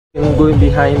I'm going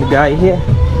behind the guy here.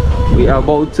 We are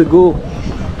about to go.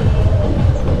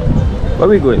 Where are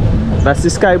we going? That's the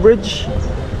Sky Bridge.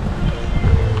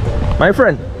 My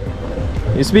friend,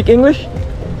 you speak English?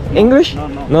 English?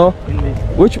 No.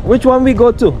 Which one we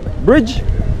go to? Bridge?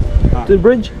 To the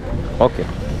bridge? Okay.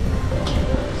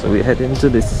 So we head into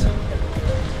this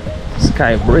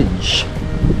Sky Bridge.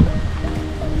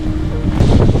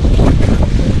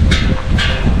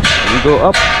 We go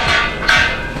up.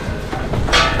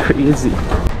 Crazy.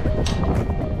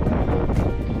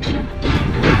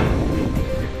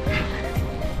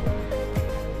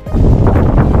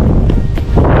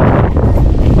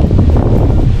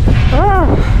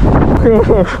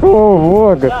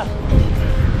 Oh, look.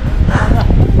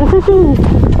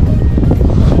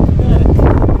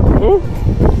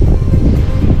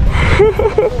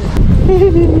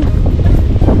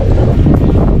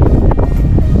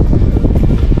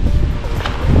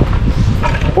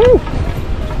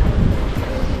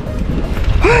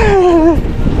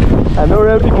 I know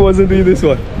real people wasn't doing this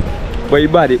one, but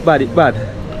it bad.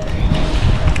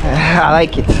 I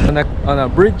like it. On a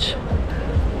bridge.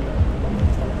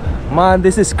 Man,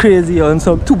 this is crazy on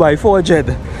some 2x4 jet.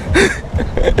 I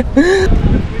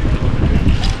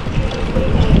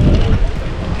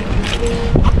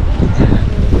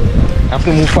have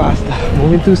to move faster,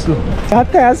 moving too slow.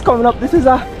 That tyres coming up. This is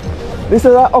a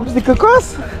obstacle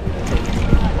course.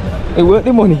 It worth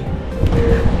the money.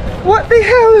 What the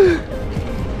hell?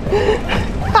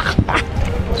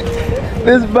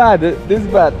 This bad.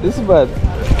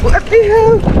 What the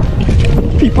hell?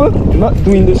 People not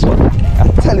doing this one.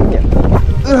 I'm telling you.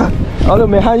 Although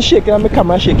my hand shaking and my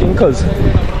camera shaking because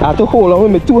I have to hold on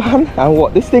with my two hands and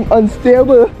walk this thing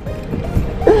unstable.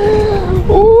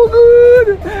 Oh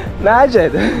good. Nah,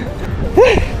 Jed.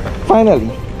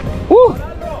 Finally. Woo.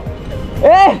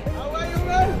 Hey! How are you,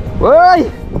 man? Boy!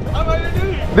 How are you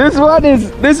doing?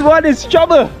 This one is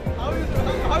trouble. How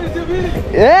is the feeling?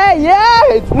 Yeah,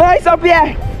 it's nice up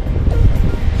here.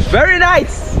 Very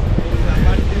nice.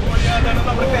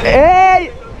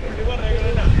 Hey!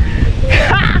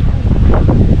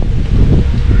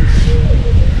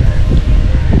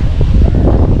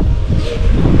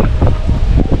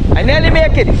 I nearly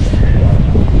make it.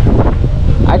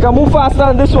 I can move faster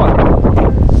on this one.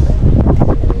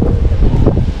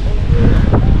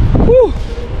 Woo.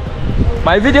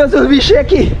 My videos will be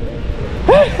shaky.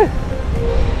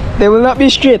 They will not be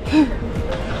straight.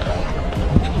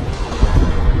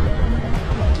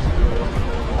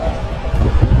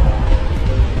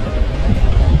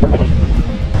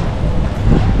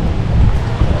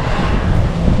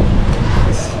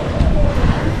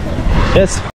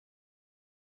 Yes.